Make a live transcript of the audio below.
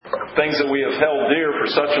things that we have held dear for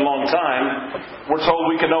such a long time, we're told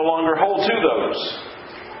we can no longer hold to those.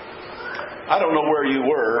 I don't know where you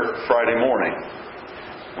were Friday morning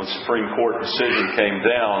when the Supreme Court decision came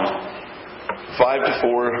down.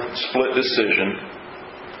 5-4 split decision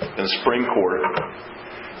in the Supreme Court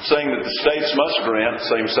saying that the states must grant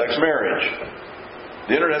same-sex marriage.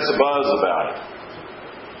 The Internet's abuzz about it.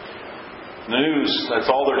 The news, that's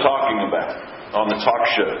all they're talking about on the talk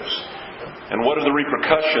shows. And what are the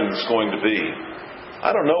repercussions going to be?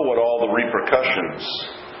 I don't know what all the repercussions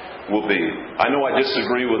will be. I know I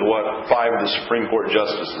disagree with what 5 of the Supreme Court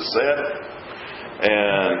justices said.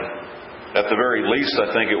 And at the very least, I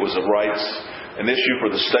think it was an issue for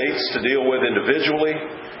the states to deal with individually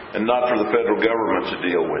and not for the federal government to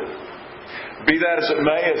deal with. Be that as it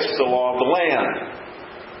may, it's the law of the land.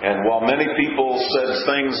 And while many people said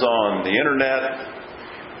things on the Internet,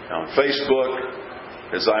 on Facebook,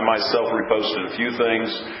 as I myself reposted a few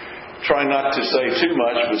things, trying not to say too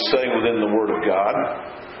much, but staying within the Word of God,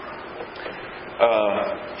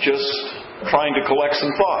 just trying to collect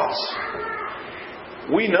some thoughts.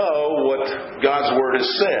 We know what God's Word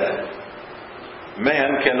has said.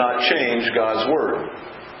 Man cannot change God's Word.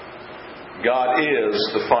 God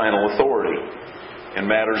is the final authority in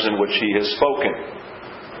matters in which He has spoken.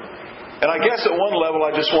 And I guess at one level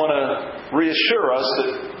I just want to reassure us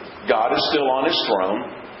that God is still on His throne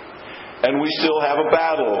and we still have a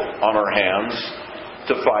battle on our hands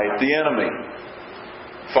to fight the enemy.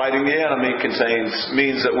 Fighting the enemy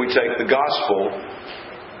means that we take the gospel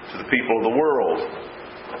to the people of the world.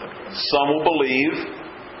 Some will believe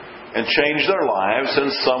and change their lives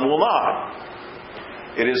and some will not.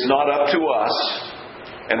 It is not up to us,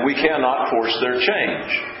 and we cannot force their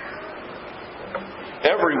change.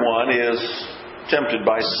 Everyone is tempted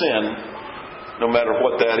by sin, no matter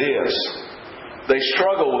what that is. They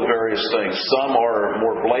struggle with various things. Some are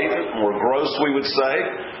more blatant, more gross, we would say.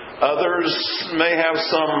 Others may have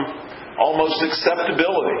some almost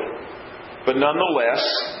acceptability. But nonetheless,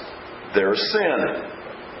 there is sin.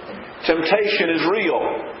 Temptation is real.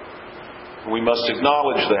 We must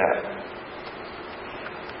acknowledge that.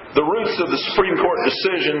 The roots of the Supreme Court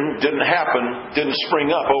decision didn't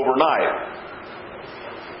spring up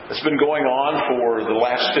overnight. It's been going on for the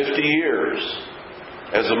last 50 years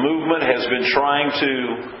as a movement has been trying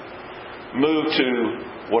to move to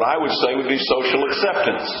what I would say would be social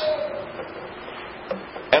acceptance.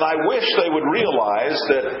 And I wish they would realize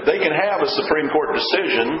that they can have a Supreme Court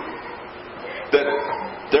decision that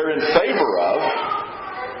they're in favor of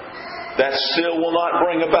that still will not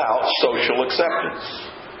bring about social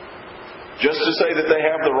acceptance. Just to say that they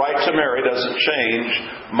have the right to marry doesn't change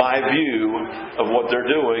my view of what they're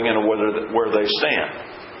doing and where they stand.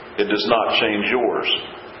 It does not change yours.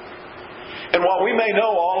 And while we may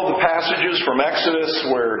know all of the passages from Exodus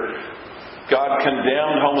where God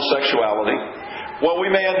condemned homosexuality, while we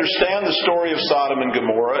may understand the story of Sodom and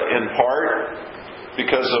Gomorrah in part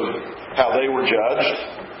because of how they were judged,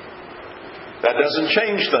 that doesn't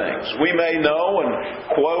change things. We may know and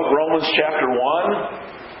quote Romans chapter 1,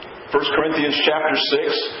 1 Corinthians chapter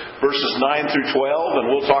 6, verses 9 through 12, and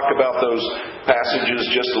we'll talk about those passages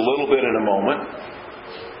just a little bit in a moment.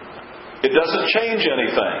 It doesn't change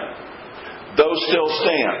anything. Those still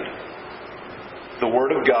stand. The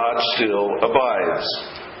Word of God still abides.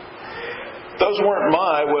 Those weren't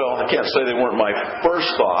I can't say they weren't my first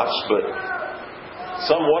thoughts, but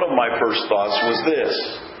one of my first thoughts was this.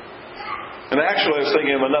 And actually I was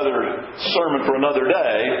thinking of another sermon for another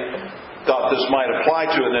day. Thought this might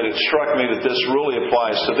apply to it, and then it struck me that this really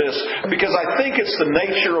applies to this, because I think it's the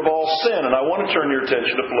nature of all sin, and I want to turn your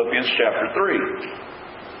attention to Philippians chapter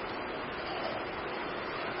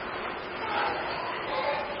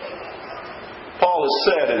 3. Paul has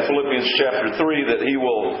said in Philippians chapter 3 that he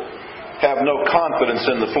will have no confidence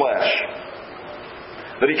in the flesh,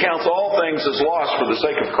 that he counts all things as loss for the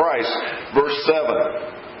sake of Christ, verse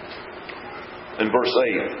 7 and verse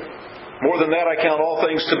 8. More than that, I count all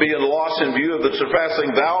things to be a loss in view of the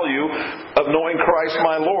surpassing value of knowing Christ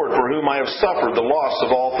my Lord, for whom I have suffered the loss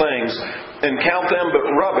of all things, and count them but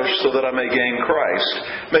rubbish, so that I may gain Christ,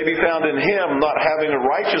 may be found in Him, not having a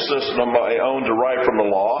righteousness of my own derived from the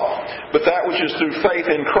law, but that which is through faith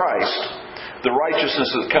in Christ, the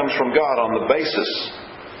righteousness that comes from God on the basis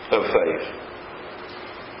of faith.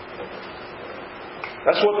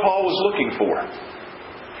 That's what Paul was looking for.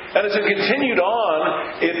 And as it continued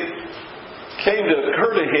on, it came to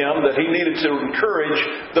occur to him that he needed to encourage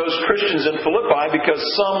those Christians in Philippi because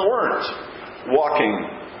some weren't walking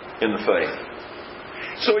in the faith.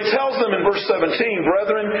 So he tells them in verse 17,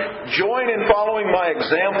 "Brethren, join in following my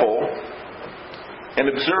example and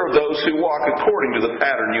observe those who walk according to the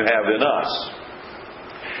pattern you have in us.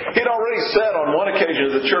 He had already said on one occasion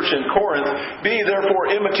to the church in Corinth, "Be therefore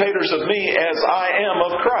imitators of me as I am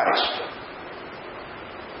of Christ."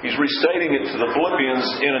 He's restating it to the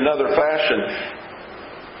Philippians in another fashion.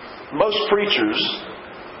 Most preachers,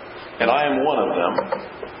 and I am one of them,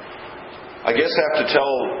 I guess have to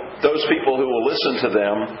tell those people who will listen to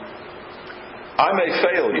them, I may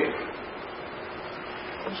fail you.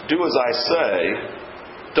 Do as I say,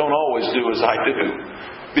 don't always do as I do.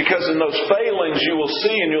 Because in those failings you will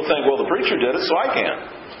see and you'll think, well, the preacher did it, so I can't.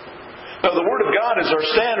 No, the Word of God is our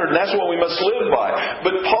standard, and that's what we must live by.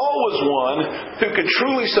 But Paul was one who could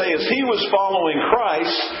truly say, as he was following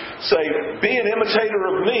Christ, say, "Be an imitator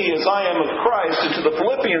of me as I am of Christ." And to the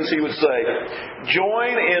Philippians he would say,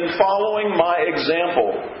 "Join in following my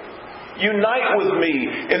example. Unite with me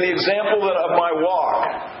in the example of my walk.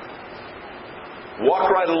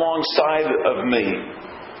 Walk right alongside of me.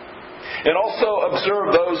 And also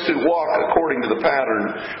observe those who walk according to the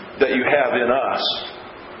pattern that you have in us."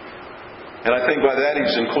 And I think by that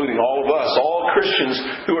he's including all of us, all Christians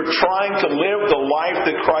who are trying to live the life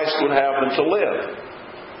that Christ would have them to live.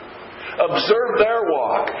 Observe their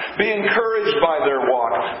walk. Be encouraged by their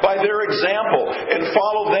walk, by their example, and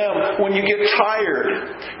follow them when you get tired,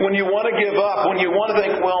 when you want to give up, when you want to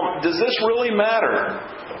think, well, does this really matter?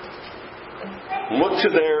 Look to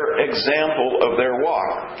their example of their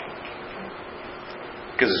walk,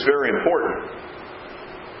 because it's very important.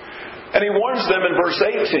 And he warns them in verse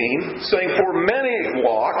 18, saying, "For many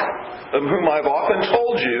walk, of whom I've often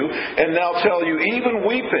told you, and now tell you, even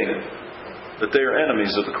weeping, that they are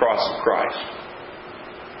enemies of the cross of Christ."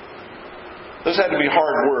 Those had to be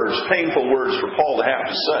hard words, painful words for Paul to have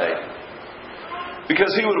to say.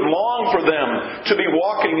 Because he would have longed for them to be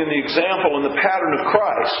walking in the example and the pattern of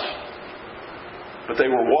Christ. But they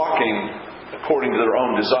were walking according to their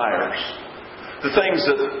own desires. The things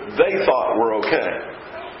that they thought were okay.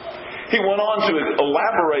 He went on to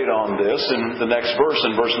elaborate on this in the next verse,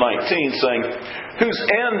 in verse 19, saying, whose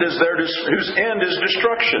end is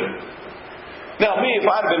destruction. Now me, if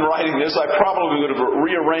I'd been writing this, I probably would have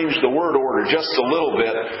rearranged the word order just a little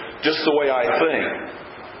bit, just the way I think.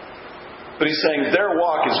 But he's saying their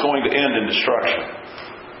walk is going to end in destruction.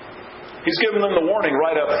 He's given them the warning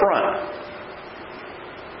right up front.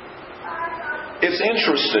 It's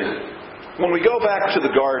interesting. When we go back to the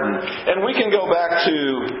garden, and we can go back to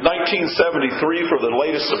 1973 for the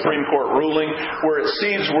latest Supreme Court ruling, where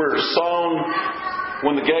seeds were sown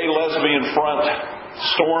when the gay lesbian front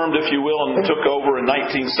stormed, if you will, and took over in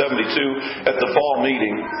 1972 at the fall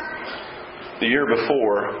meeting the year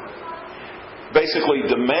before, basically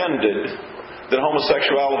demanded that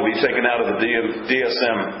homosexuality be taken out of the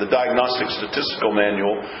DSM, the Diagnostic Statistical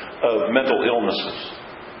Manual of Mental Illnesses.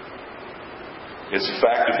 It's a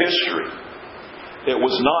fact of history. It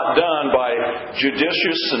was not done by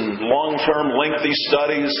judicious and long-term lengthy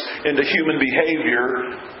studies into human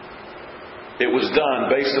behavior. It was done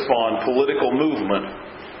based upon political movement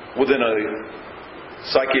within a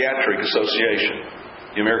psychiatric association,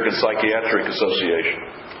 the American Psychiatric Association.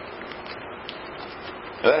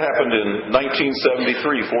 That happened in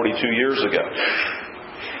 1973, 42 years ago.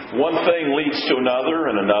 One thing leads to another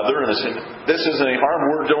and another, and this isn't any harm.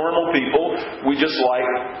 We're normal people. We just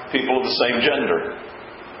like people of the same gender.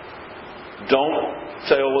 Don't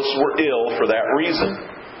tell us we're ill for that reason.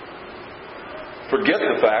 Forget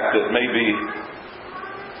the fact that maybe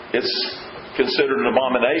it's considered an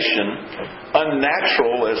abomination,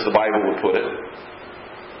 unnatural, as the Bible would put it,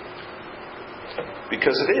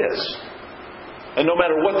 because it is. And no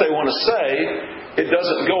matter what they want to say, it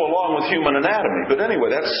doesn't go along with human anatomy. But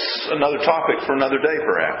anyway, that's another topic for another day,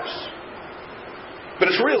 perhaps.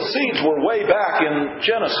 But its real seeds were way back in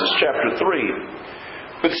Genesis chapter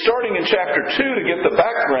 3. But starting in chapter 2, to get the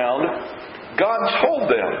background, God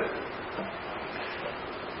told them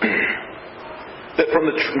that from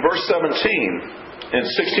verse 17 and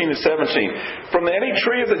 16 and 17, from any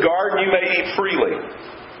tree of the garden you may eat freely.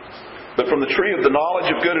 But from the tree of the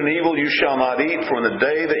knowledge of good and evil you shall not eat, for in the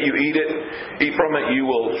day that you eat from it, you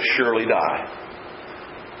will surely die.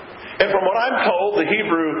 And from what I'm told, the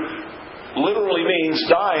Hebrew literally means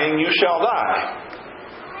dying, you shall die.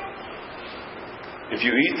 If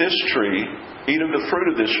you eat this tree, eat of the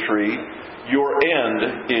fruit of this tree, your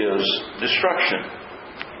end is destruction.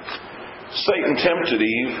 Satan tempted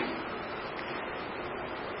Eve,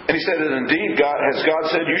 and he said, and indeed, has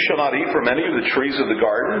God said, you shall not eat from any of the trees of the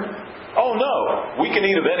garden? Oh no, we can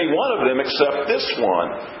eat of any one of them except this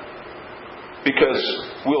one, because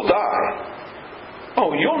we'll die.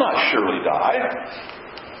 Oh, you'll not surely die.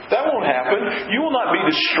 That won't happen. You will not be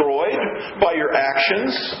destroyed by your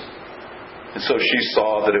actions. And so she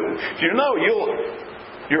saw that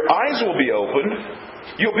your eyes will be opened.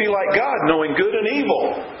 You'll be like God, knowing good and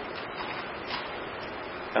evil.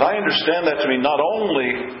 And I understand that to mean not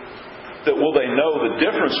only that will they know the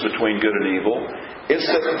difference between good and evil, it's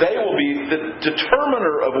that they will be the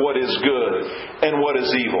determiner of what is good and what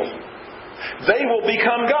is evil. They will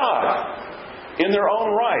become God in their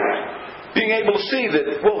own right. Being able to see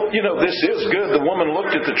that, this is good. The woman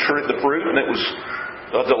looked at the fruit and it was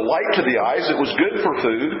a delight to the eyes. It was good for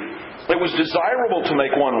food. It was desirable to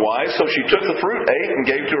make one wise. So she took the fruit, ate, and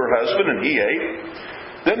gave to her husband, and he ate.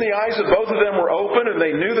 Then the eyes of both of them were open, and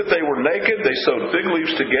they knew that they were naked. They sewed fig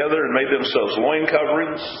leaves together and made themselves loin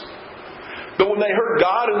coverings. But when they heard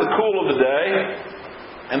God in the cool of the day,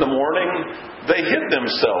 in the morning, they hid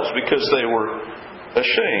themselves because they were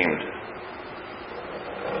ashamed.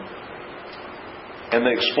 And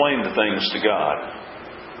they explained the things to God.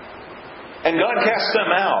 And God cast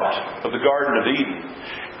them out of the Garden of Eden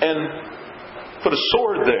and put a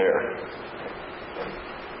sword there.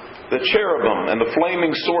 The cherubim and the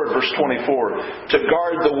flaming sword, verse 24, to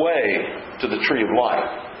guard the way to the tree of life.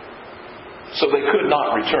 So they could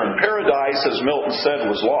not return. Paradise, as Milton said,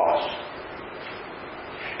 was lost.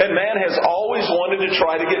 And man has always wanted to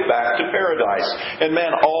try to get back to paradise. And man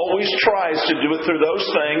always tries to do it through those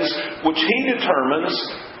things which he determines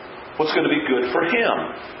what's going to be good for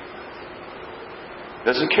him.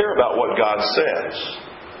 Doesn't care about what God says,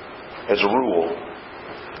 as a rule.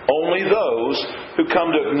 Only those who come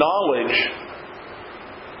to acknowledge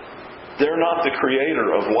they're not the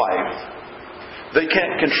creator of life. They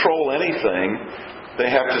can't control anything. They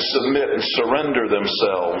have to submit and surrender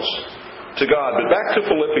themselves to God. But back to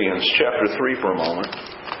Philippians chapter 3 for a moment.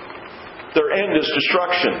 Their end is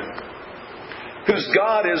destruction, whose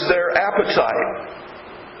God is their appetite.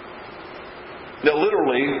 Now,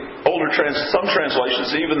 literally, some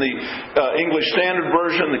translations, even the English Standard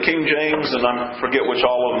Version, the King James, and I forget which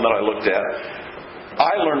all of them that I looked at.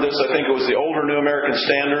 I learned this, I think it was the older New American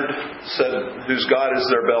Standard, said, whose God is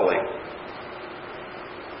their belly.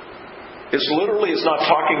 It's not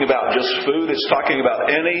talking about just food, it's talking about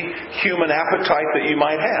any human appetite that you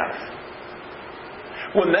might have.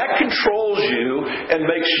 When that controls you and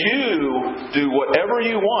makes you do whatever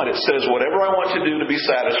you want, it says, whatever I want to do to be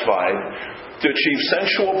satisfied, to achieve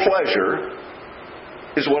sensual pleasure,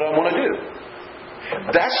 is what I want to do.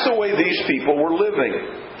 That's the way these people were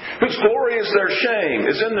living. Whose glory is their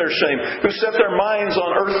shame, is in their shame, who set their minds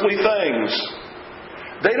on earthly things.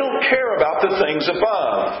 They don't care about the things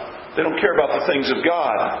above. They don't care about the things of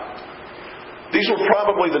God. These were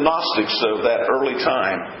probably the Gnostics of that early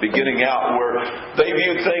time, beginning out where they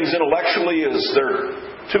viewed things intellectually as there are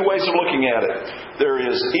two ways of looking at it. There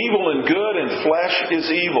is evil and good, and flesh is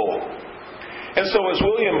evil. And so as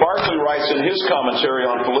William Barclay writes in his commentary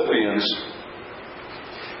on Philippians,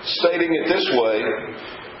 stating it this way,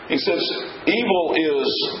 he says, evil is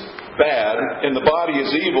bad, and the body is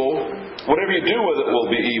evil. Whatever you do with it will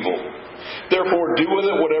be evil. Therefore, do with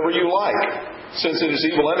it whatever you like. Since it is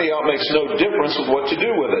evil anyhow, it makes no difference with what to do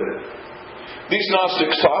with it. These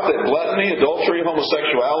Gnostics taught that gluttony, adultery,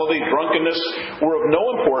 homosexuality, drunkenness were of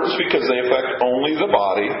no importance because they affect only the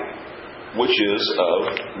body, which is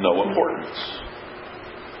of no importance.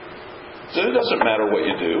 So it doesn't matter what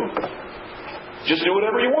you do. Just do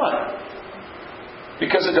whatever you want.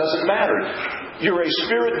 Because it doesn't matter. You're a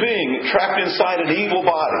spirit being trapped inside an evil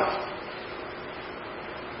body.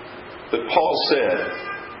 But Paul said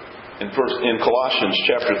in Colossians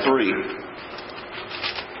chapter 3,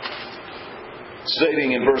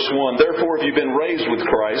 stating in verse 1, therefore, if you've been raised with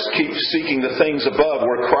Christ, keep seeking the things above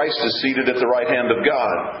where Christ is seated at the right hand of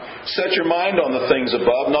God. Set your mind on the things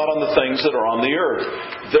above, not on the things that are on the earth.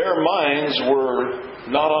 Their minds were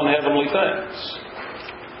not on heavenly things.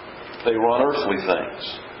 They were on earthly things.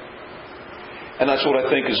 And that's what I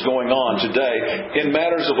think is going on today. In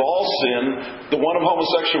matters of all sin, the one of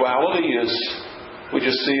homosexuality is, we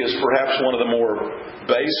just see as perhaps one of the more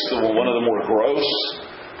base, one of the more gross,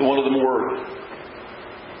 one of the more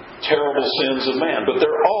terrible sins of man. But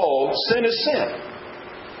they're all, sin is sin.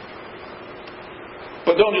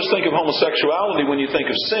 But don't just think of homosexuality when you think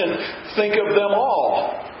of sin. Think of them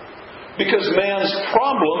all. Because man's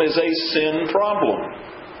problem is a sin problem.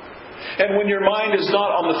 And when your mind is not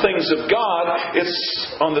on the things of God, it's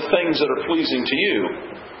on the things that are pleasing to you.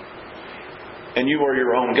 And you are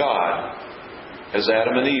your own God. As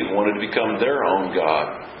Adam and Eve wanted to become their own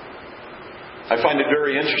God. I find it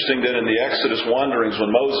very interesting that in the Exodus wanderings,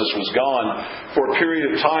 when Moses was gone for a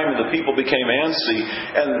period of time and the people became antsy,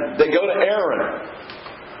 and they go to Aaron,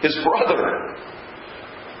 his brother,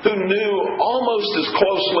 who knew almost as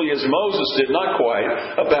closely as Moses did, not quite,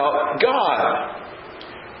 about God.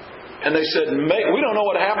 And they said, we don't know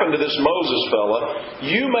what happened to this Moses fella.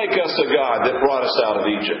 You make us a God that brought us out of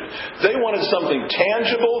Egypt. They wanted something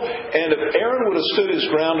tangible, and if Aaron would have stood his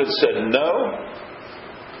ground and said no,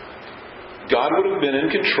 God would have been in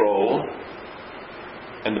control,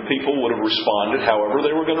 and the people would have responded however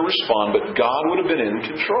they were going to respond, but God would have been in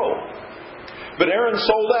control. But Aaron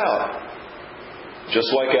sold out.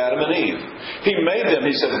 Just like Adam and Eve. He made them.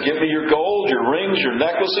 He said, give me your gold, your rings, your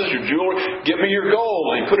necklaces, your jewelry. Give me your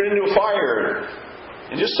gold. And he put it into a fire.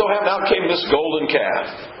 And just so happened out came this golden calf.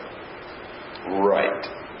 Right.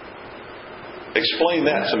 Explain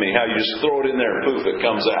that to me, how you just throw it in there and poof, it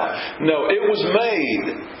comes out. No, it was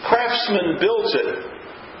made. Craftsmen built it.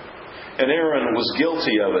 And Aaron was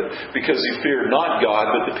guilty of it because he feared not God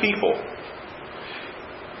but the people.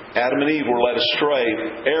 Adam and Eve were led astray.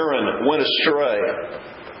 Aaron went astray.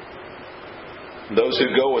 Those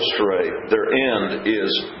who go astray, their end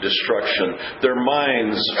is destruction. Their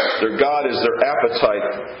minds, their God is their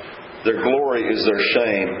appetite. Their glory is their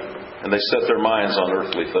shame. And they set their minds on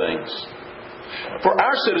earthly things. For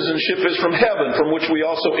our citizenship is from heaven, from which we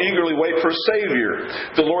also eagerly wait for a Savior,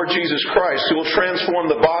 the Lord Jesus Christ, who will transform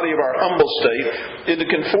the body of our humble state into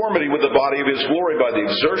conformity with the body of His glory by the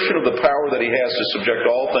exertion of the power that He has to subject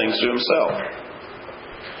all things to Himself.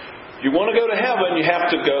 If you want to go to heaven, you have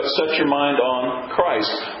to set your mind on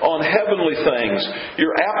Christ, on heavenly things.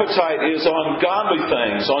 Your appetite is on godly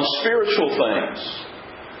things, on spiritual things.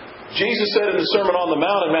 Jesus said in the Sermon on the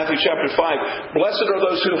Mount in Matthew chapter 5, blessed are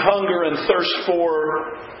those who hunger and thirst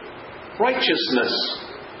for righteousness,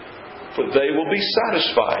 for they will be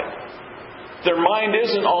satisfied. Their mind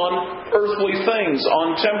isn't on earthly things,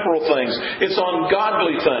 on temporal things. It's on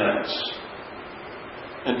godly things.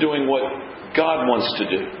 And doing what God wants to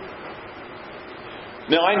do.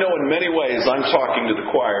 Now, I know in many ways I'm talking to the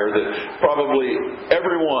choir that probably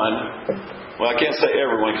everyone, well, I can't say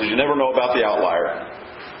everyone because you never know about the outlier,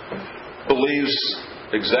 believes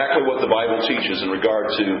exactly what the Bible teaches in regard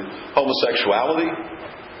to homosexuality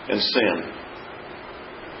and sin.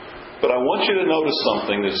 But I want you to notice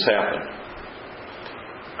something that's happened.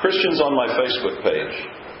 Christians on my Facebook page,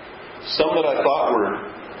 some that I thought were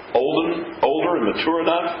older and mature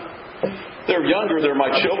enough, they're younger, they're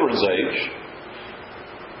my children's age,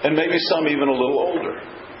 and maybe some even a little older.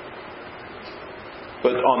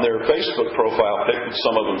 But on their Facebook profile pic,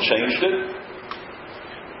 some of them changed it.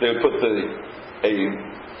 They would put a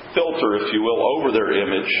filter, if you will, over their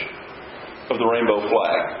image of the rainbow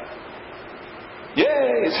flag.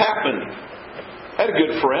 Yay, it's happened. I had a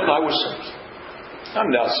good friend. I'm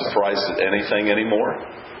not surprised at anything anymore.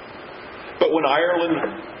 But when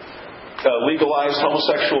Ireland legalized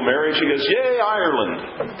homosexual marriage, he goes, yay, Ireland.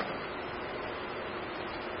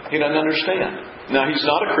 He doesn't understand. Now, he's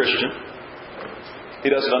not a Christian. He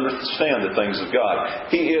doesn't understand the things of God.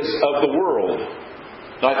 He is of the world.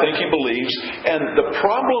 I think he believes. And the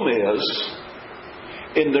problem is,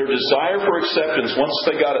 in their desire for acceptance, once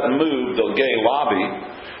they got it moved, the gay lobby,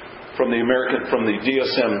 from the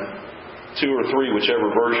DSM 2 or 3,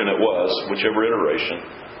 whichever version it was, whichever iteration,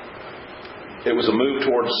 it was a move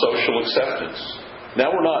towards social acceptance.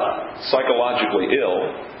 Now we're not psychologically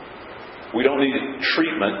ill. We don't need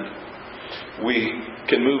treatment. We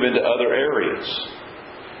can move into other areas.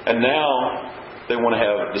 And now they want to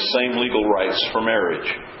have the same legal rights for marriage.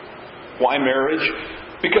 Why marriage?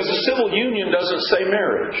 Because a civil union doesn't say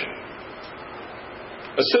marriage.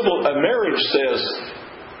 A marriage says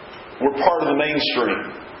we're part of the mainstream.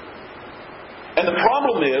 And the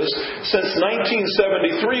problem is, since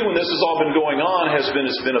 1973, when this has all been going on, it's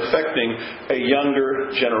been affecting a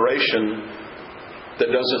younger generation that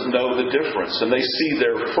doesn't know the difference. And they see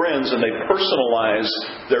their friends and they personalize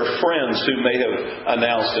their friends who may have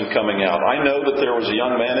announced in coming out. I know that there was a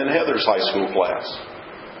young man in Heather's high school class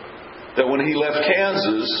that when he left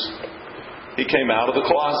Kansas, he came out of the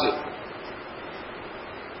closet.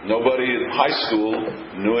 Nobody in high school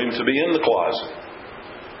knew him to be in the closet.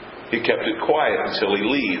 He kept it quiet until he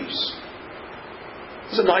leaves.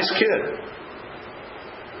 He's a nice kid.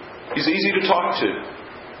 He's easy to talk to.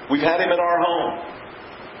 We've had him in our home.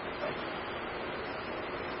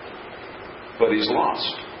 But he's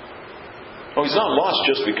lost. Oh, he's not lost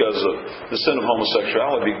just because of the sin of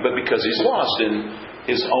homosexuality, but because he's lost in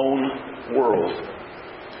his own world.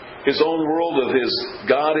 His own world of his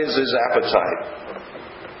God is his appetite.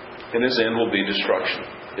 And his end will be destruction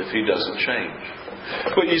if he doesn't change.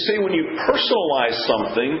 But you see, when you personalize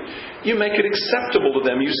something, you make it acceptable to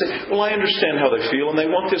them. You say, well, I understand how they feel, and they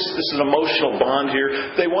want this is an emotional bond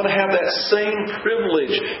here. They want to have that same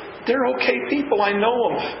privilege. They're okay people. I know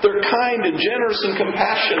them. They're kind and generous and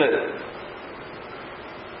compassionate.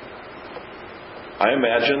 I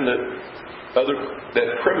imagine that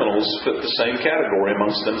criminals fit the same category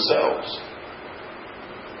amongst themselves.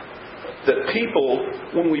 That people,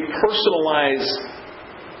 when we personalize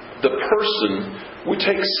the person, we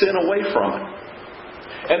take sin away from it.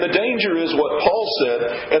 And the danger is what Paul said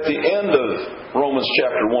at the end of Romans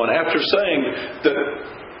chapter 1, after saying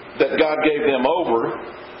that God gave them over,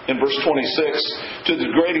 in verse 26, to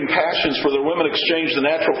degrading passions for their women exchanged the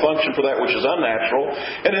natural function for that which is unnatural.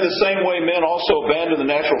 And in the same way men also abandoned the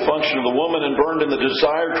natural function of the woman and burned in the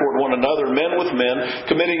desire toward one another, men with men,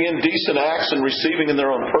 committing indecent acts and receiving in their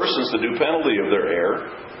own persons the due penalty of their error.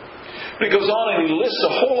 But he goes on and he lists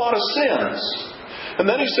a whole lot of sins. And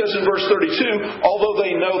then he says in verse 32, although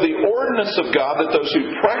they know the ordinance of God that those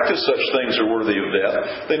who practice such things are worthy of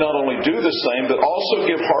death, they not only do the same, but also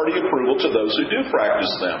give hearty approval to those who do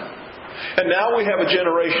practice them. And now we have a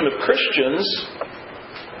generation of Christians,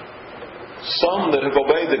 some that have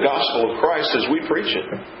obeyed the gospel of Christ as we preach it,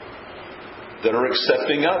 that are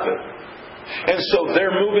accepting of it. And so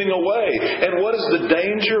they're moving away. And what is the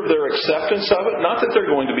danger of their acceptance of it? Not that they're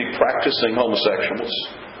going to be practicing homosexuals,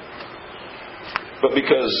 but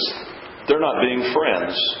because they're not being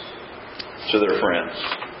friends to their friends.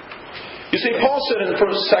 You see, Paul said in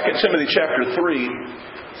 2 Timothy chapter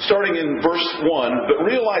 3, starting in verse 1, but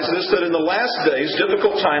realize this, that in the last days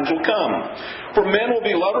difficult times will come. For men will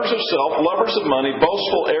be lovers of self, lovers of money,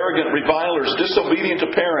 boastful, arrogant, revilers, disobedient to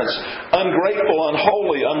parents, ungrateful,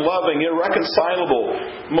 unholy, unloving,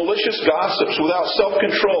 irreconcilable, malicious gossips, without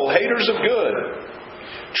self-control, haters of good,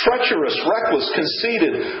 treacherous, reckless,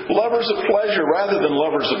 conceited, lovers of pleasure rather than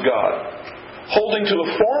lovers of God, holding to a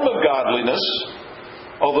form of godliness,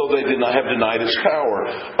 although they did not have denied its power.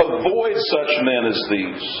 Avoid such men as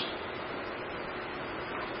these.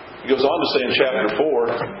 He goes on to say in chapter 4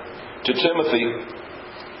 to Timothy,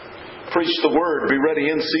 preach the word, be ready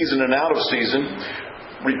in season and out of season,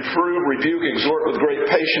 reprove, rebuke, exhort with great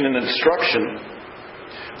patience and instruction.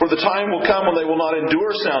 For the time will come when they will not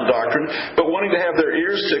endure sound doctrine, but wanting to have their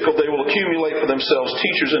ears tickled, they will accumulate for themselves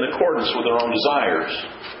teachers in accordance with their own desires.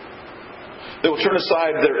 They will turn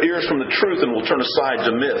aside their ears from the truth and will turn aside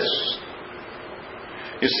to myths.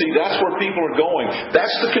 You see, that's where people are going.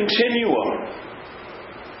 That's the continuum.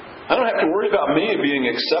 I don't have to worry about me being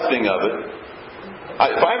accepting of it.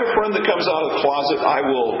 If I have a friend that comes out of the closet, I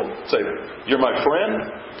will say, you're my friend,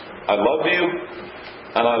 I love you,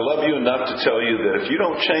 and I love you enough to tell you that if you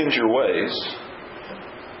don't change your ways,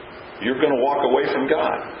 you're going to walk away from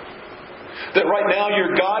God. That right now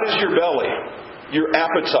your God is your belly, your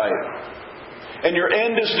appetite, and your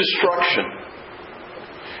end is destruction.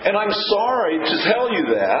 And I'm sorry to tell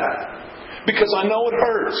you that because I know it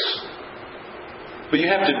hurts. But you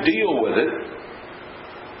have to deal with it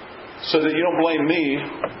so that you don't blame me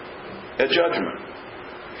at judgment.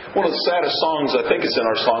 One of the saddest songs, I think it's in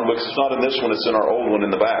our songbook. It's not in this one, it's in our old one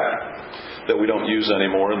in the back that we don't use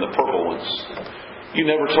anymore, in the purple ones. You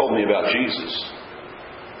never told me about Jesus.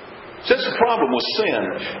 So that's the problem with sin.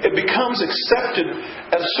 It becomes accepted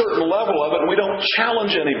at a certain level of it, and we don't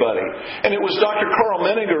challenge anybody. And it was Dr. Carl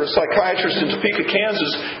Menninger, a psychiatrist in Topeka,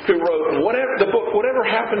 Kansas, who wrote the book, Whatever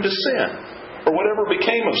Happened to Sin? Or Whatever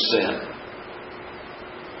Became of Sin.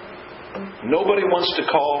 Nobody wants to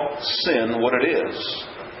call sin what it is.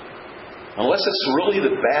 Unless it's really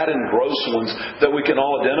the bad and gross ones that we can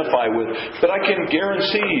all identify with. But I can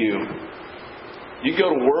guarantee you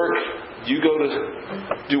go to work, you go to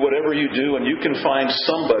do whatever you do, and you can find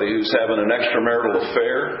somebody who's having an extramarital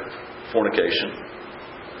affair, fornication,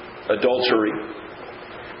 adultery,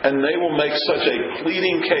 and they will make such a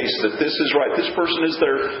pleading case that this is right. This person is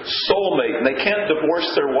their soulmate, and they can't divorce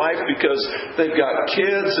their wife because they've got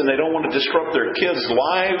kids and they don't want to disrupt their kids'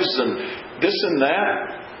 lives and this and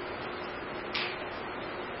that.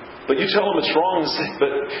 But you tell them it's wrong and say,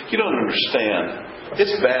 but you don't understand.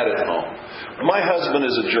 It's bad at home. My husband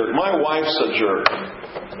is a jerk. My wife's a jerk.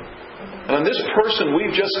 And this person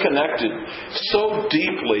we've just connected so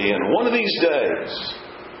deeply, and one of these days,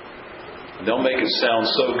 they'll make it sound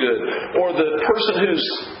so good. Or the person who's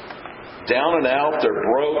down and out, they're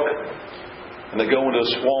broke, and they go into a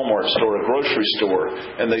Walmart store, a grocery store,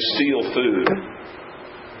 and they steal food.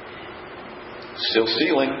 Still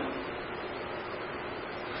stealing.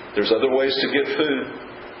 There's other ways to get food.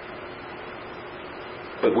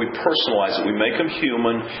 But we personalize it. We make them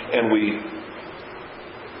human, and we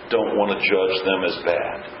don't want to judge them as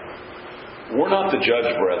bad. We're not the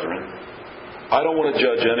judge, brethren. I don't want to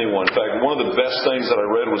judge anyone. In fact, one of the best things that I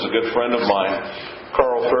read was a good friend of mine,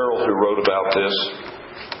 Carl Farrell, who wrote about this.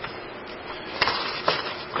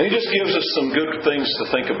 And he just gives us some good things to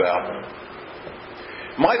think about.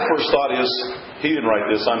 My first thought is, he didn't write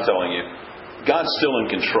this, I'm telling you, God's still in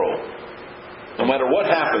control. No matter what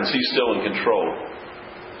happens, He's still in control.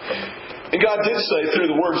 And God did say through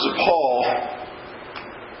the words of Paul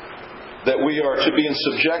that we are to be in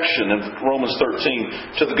subjection in Romans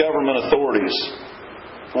 13 to the government authorities,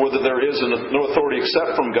 for that there is no authority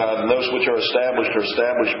except from God, and those which are established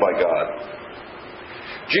by God.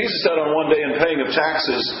 Jesus said on one day in paying of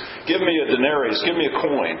taxes, give me a denarius, give me a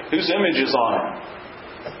coin. Whose image is on it?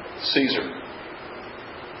 Caesar.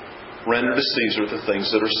 Render to Caesar the things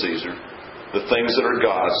that are Caesar, the things that are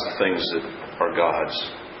God's, the things that are God's.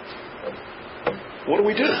 What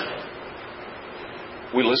do?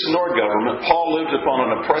 We listen to our government. Paul lived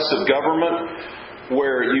upon an oppressive government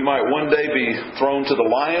where you might one day be thrown to the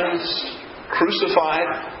lions, crucified,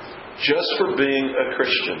 just for being a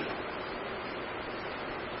Christian.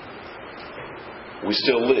 We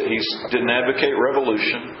still live. He didn't advocate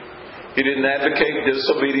revolution. He didn't advocate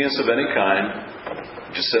disobedience of any kind.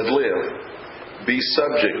 He just said live. Be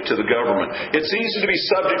subject to the government. It's easy to be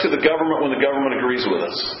subject to the government when the government agrees with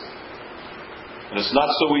us. And it's not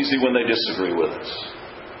so easy when they disagree with us.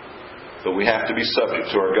 But we have to be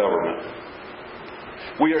subject to our government.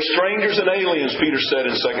 We are strangers and aliens, Peter said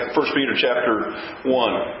in 1 Peter chapter 2,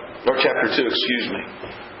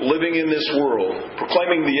 living in this world,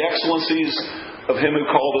 proclaiming the excellencies of Him who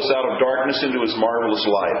called us out of darkness into His marvelous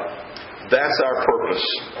light. That's our purpose.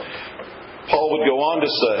 Paul would go on to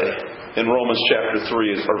say in Romans chapter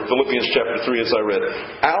 3, or Philippians chapter 3 as I read,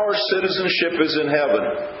 our citizenship is in heaven.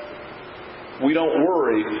 We don't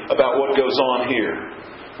worry about what goes on here.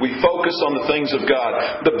 We focus on the things of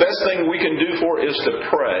God. The best thing we can do is to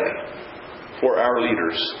pray for our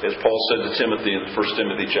leaders, as Paul said to Timothy in 1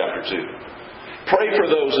 Timothy chapter 2. Pray for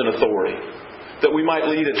those in authority, that we might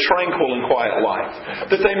lead a tranquil and quiet life,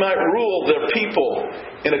 that they might rule their people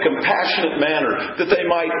in a compassionate manner, that they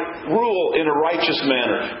might rule in a righteous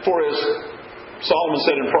manner. For as Solomon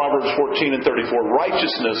said in Proverbs 14 and 34,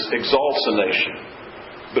 righteousness exalts a nation,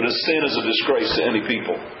 but a sin is a disgrace to any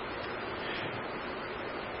people.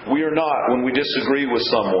 We are not, when we disagree with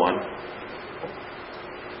someone,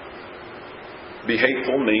 be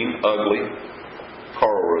hateful, mean, ugly.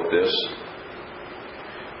 Carl wrote this.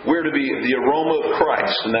 We're to be the aroma of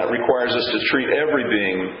Christ, and that requires us to treat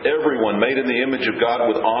everyone made in the image of God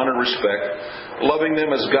with honor and respect, loving them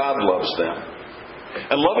as God loves them.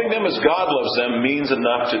 And loving them as God loves them means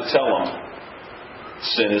enough to tell them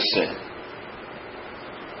sin is sin.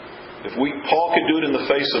 Paul could do it in the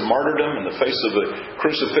face of martyrdom, in the face of a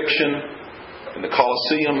crucifixion, in the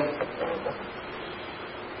Colosseum.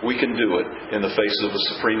 We can do it in the face of a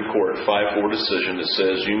Supreme Court 5-4 decision that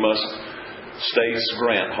says states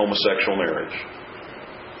grant homosexual marriage.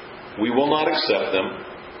 We will not accept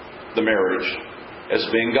the marriage, as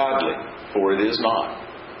being godly, for it is not.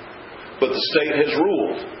 But the state has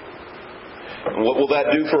ruled. And what will that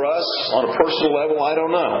do for us on a personal level, I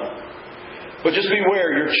don't know. But just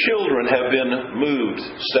beware, your children have been moved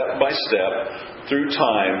step by step through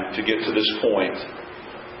time to get to this point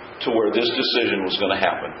to where this decision was going to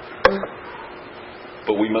happen.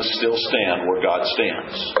 But we must still stand where God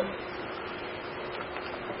stands.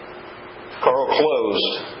 Carl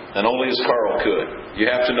closed, and only as Carl could. You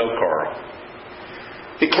have to know Carl.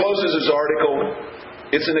 He closes his article,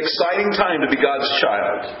 it's an exciting time to be God's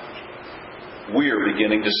child. We are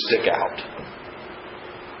beginning to stick out.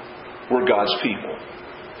 We're God's people.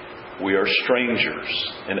 We are strangers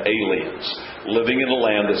and aliens, living in a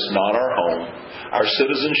land that's not our home. Our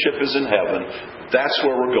citizenship is in heaven. That's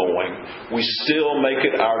where we're going. We still make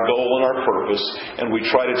it our goal and our purpose, and we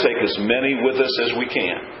try to take as many with us as we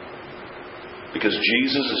can. Because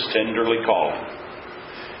Jesus is tenderly calling.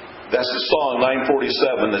 That's the song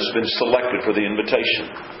 947 that's been selected for the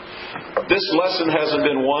invitation. This lesson hasn't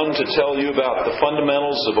been one to tell you about the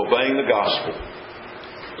fundamentals of obeying the gospel.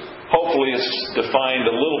 Hopefully it's defined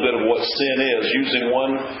a little bit of what sin is, using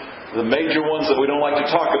the major ones that we don't like to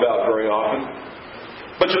talk about very often.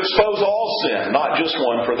 But to expose all sin, not just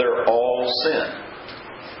one, for they're all sin.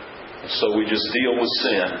 So we just deal with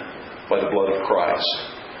sin by the blood of Christ.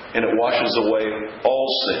 And it washes away all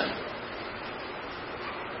sin.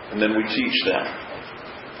 And then we teach them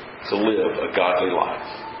to live a godly life.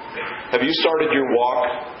 Have you started your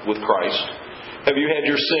walk with Christ? Have you had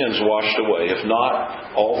your sins washed away? If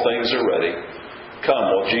not, all things are ready. Come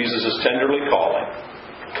while Jesus is tenderly calling.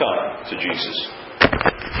 Come to Jesus.